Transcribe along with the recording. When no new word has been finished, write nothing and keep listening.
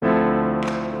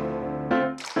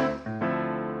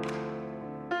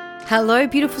Hello,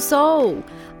 beautiful soul.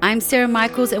 I'm Sarah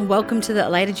Michaels and welcome to the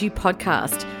Elated You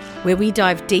podcast, where we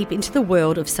dive deep into the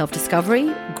world of self-discovery,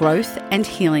 growth, and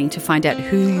healing to find out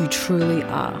who you truly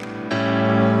are.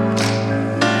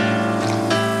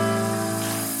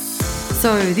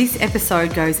 So this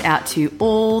episode goes out to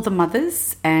all the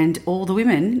mothers and all the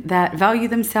women that value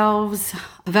themselves,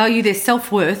 value their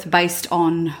self-worth based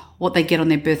on what they get on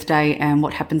their birthday and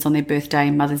what happens on their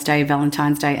birthday, Mother's Day,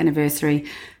 Valentine's Day, anniversary,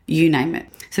 you name it.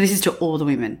 So this is to all the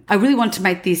women. I really want to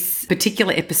make this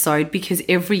particular episode because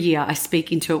every year I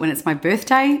speak into it when it's my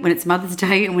birthday, when it's Mother's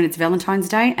Day, and when it's Valentine's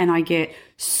Day, and I get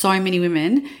so many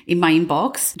women in my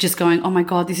inbox just going, oh my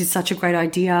God, this is such a great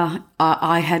idea.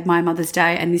 I had my Mother's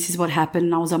Day and this is what happened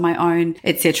and I was on my own,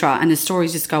 etc. And the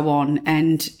stories just go on,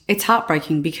 and it's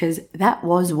heartbreaking because that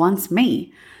was once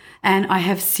me. And I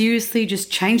have seriously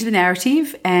just changed the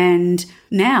narrative. And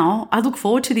now I look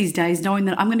forward to these days knowing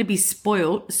that I'm going to be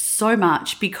spoiled so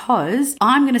much because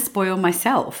I'm going to spoil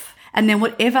myself. And then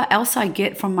whatever else I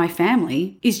get from my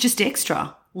family is just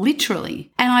extra,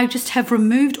 literally. And I just have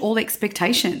removed all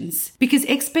expectations because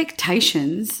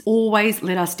expectations always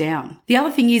let us down. The other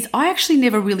thing is I actually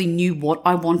never really knew what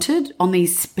I wanted on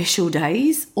these special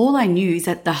days. All I knew is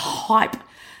that the hype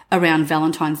around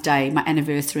Valentine's Day, my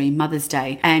anniversary, Mother's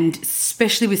Day, and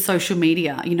especially with social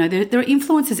media, you know, there are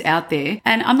influencers out there,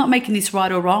 and I'm not making this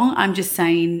right or wrong. I'm just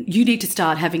saying you need to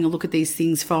start having a look at these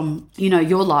things from, you know,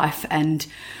 your life and,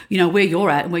 you know, where you're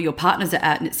at and where your partners are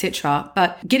at and etc.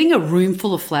 But getting a room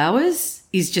full of flowers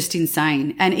is just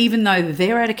insane. And even though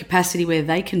they're at a capacity where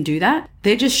they can do that,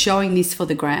 they're just showing this for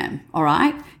the gram, all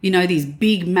right? You know, these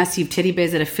big, massive teddy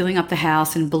bears that are filling up the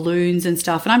house and balloons and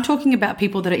stuff. And I'm talking about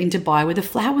people that are in Dubai where the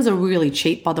flowers are really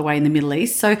cheap, by the way, in the Middle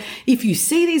East. So if you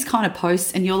see these kind of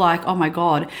posts and you're like, oh my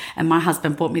God, and my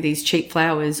husband bought me these cheap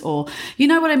flowers, or you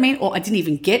know what I mean? Or I didn't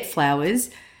even get flowers.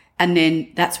 And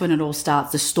then that's when it all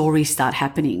starts. The stories start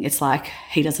happening. It's like,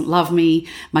 he doesn't love me.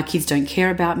 My kids don't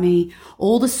care about me.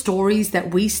 All the stories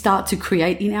that we start to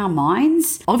create in our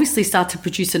minds obviously start to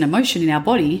produce an emotion in our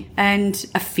body and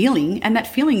a feeling. And that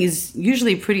feeling is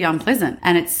usually pretty unpleasant.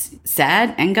 And it's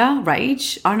sad, anger,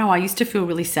 rage. I know I used to feel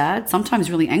really sad,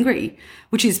 sometimes really angry,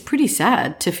 which is pretty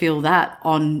sad to feel that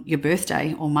on your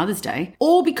birthday or Mother's Day,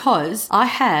 all because I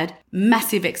had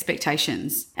massive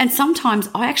expectations. And sometimes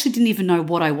I actually didn't even know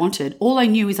what I wanted. All I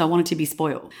knew is I wanted to be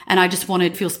spoiled and I just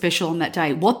wanted to feel special on that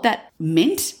day. What that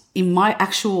meant in my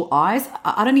actual eyes,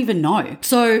 I don't even know.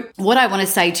 So what I want to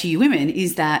say to you women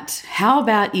is that how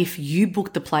about if you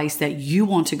booked the place that you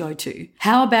want to go to?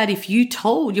 How about if you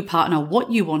told your partner what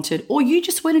you wanted, or you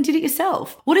just went and did it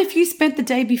yourself? What if you spent the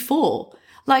day before?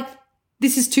 Like,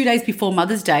 this is 2 days before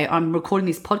Mother's Day. I'm recording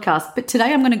this podcast, but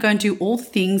today I'm going to go and do all the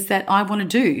things that I want to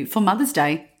do for Mother's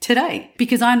Day today,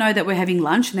 because I know that we're having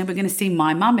lunch and then we're going to see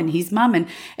my mum and his mum, and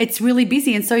it's really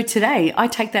busy. And so today I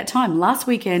take that time. Last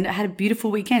weekend, I had a beautiful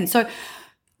weekend. So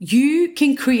you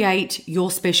can create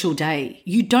your special day.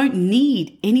 You don't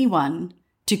need anyone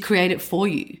to create it for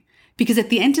you, because at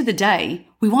the end of the day,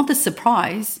 we want the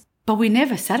surprise, but we're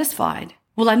never satisfied.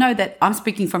 Well, I know that I'm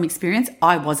speaking from experience.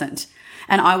 I wasn't.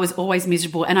 And I was always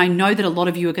miserable. And I know that a lot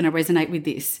of you are going to resonate with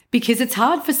this because it's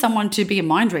hard for someone to be a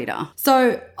mind reader.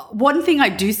 So one thing I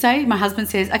do say, my husband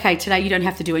says, okay, today you don't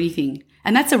have to do anything.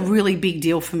 And that's a really big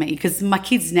deal for me because my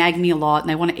kids nag me a lot and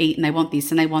they want to eat and they want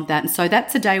this and they want that. And so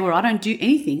that's a day where I don't do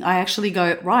anything. I actually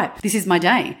go, right, this is my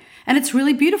day. And it's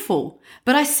really beautiful.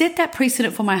 But I set that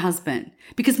precedent for my husband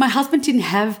because my husband didn't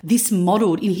have this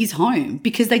modeled in his home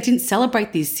because they didn't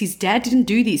celebrate this. His dad didn't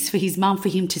do this for his mum for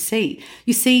him to see.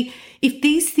 You see, if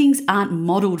these things aren't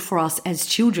modeled for us as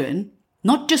children,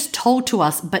 not just told to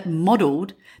us, but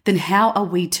modeled, then how are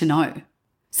we to know?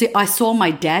 See, I saw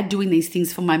my dad doing these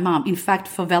things for my mum. In fact,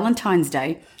 for Valentine's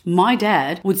Day, my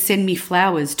dad would send me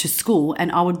flowers to school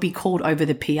and I would be called over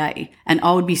the PA. And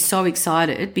I would be so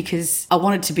excited because I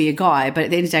wanted to be a guy, but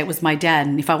at the end of the day, it was my dad.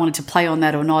 And if I wanted to play on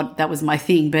that or not, that was my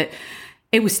thing. But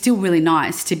it was still really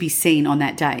nice to be seen on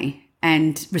that day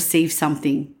and receive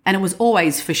something. And it was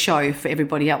always for show for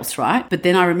everybody else, right? But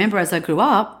then I remember as I grew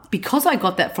up, because I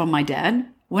got that from my dad,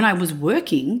 when I was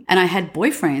working and I had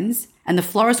boyfriends, and the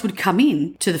florist would come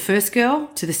in to the first girl,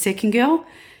 to the second girl,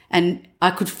 and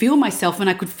I could feel myself and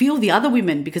I could feel the other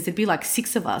women because there'd be like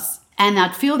 6 of us. And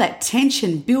I'd feel that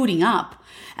tension building up.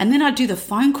 And then I'd do the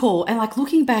phone call and like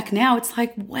looking back now, it's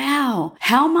like, wow,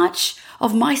 how much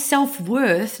of my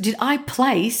self-worth did I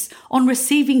place on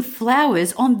receiving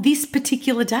flowers on this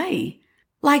particular day?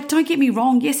 Like, don't get me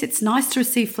wrong. Yes, it's nice to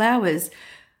receive flowers,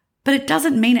 but it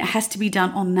doesn't mean it has to be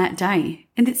done on that day.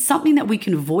 And it's something that we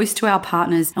can voice to our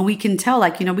partners and we can tell,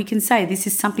 like, you know, we can say, this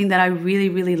is something that I really,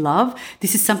 really love.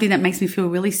 This is something that makes me feel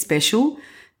really special.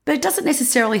 But it doesn't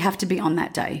necessarily have to be on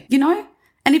that day, you know?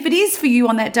 And if it is for you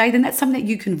on that day, then that's something that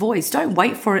you can voice. Don't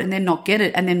wait for it and then not get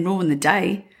it and then ruin the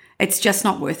day. It's just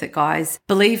not worth it, guys.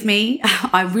 Believe me,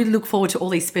 I really look forward to all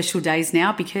these special days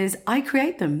now because I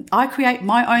create them. I create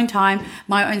my own time,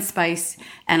 my own space,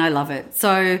 and I love it.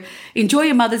 So enjoy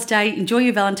your Mother's Day, enjoy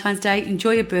your Valentine's Day,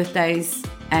 enjoy your birthdays,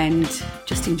 and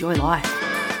just enjoy life.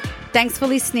 Thanks for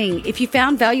listening. If you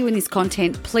found value in this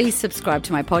content, please subscribe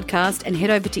to my podcast and head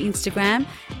over to Instagram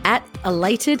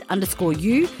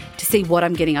 @elated_you to see what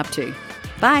I'm getting up to.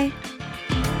 Bye.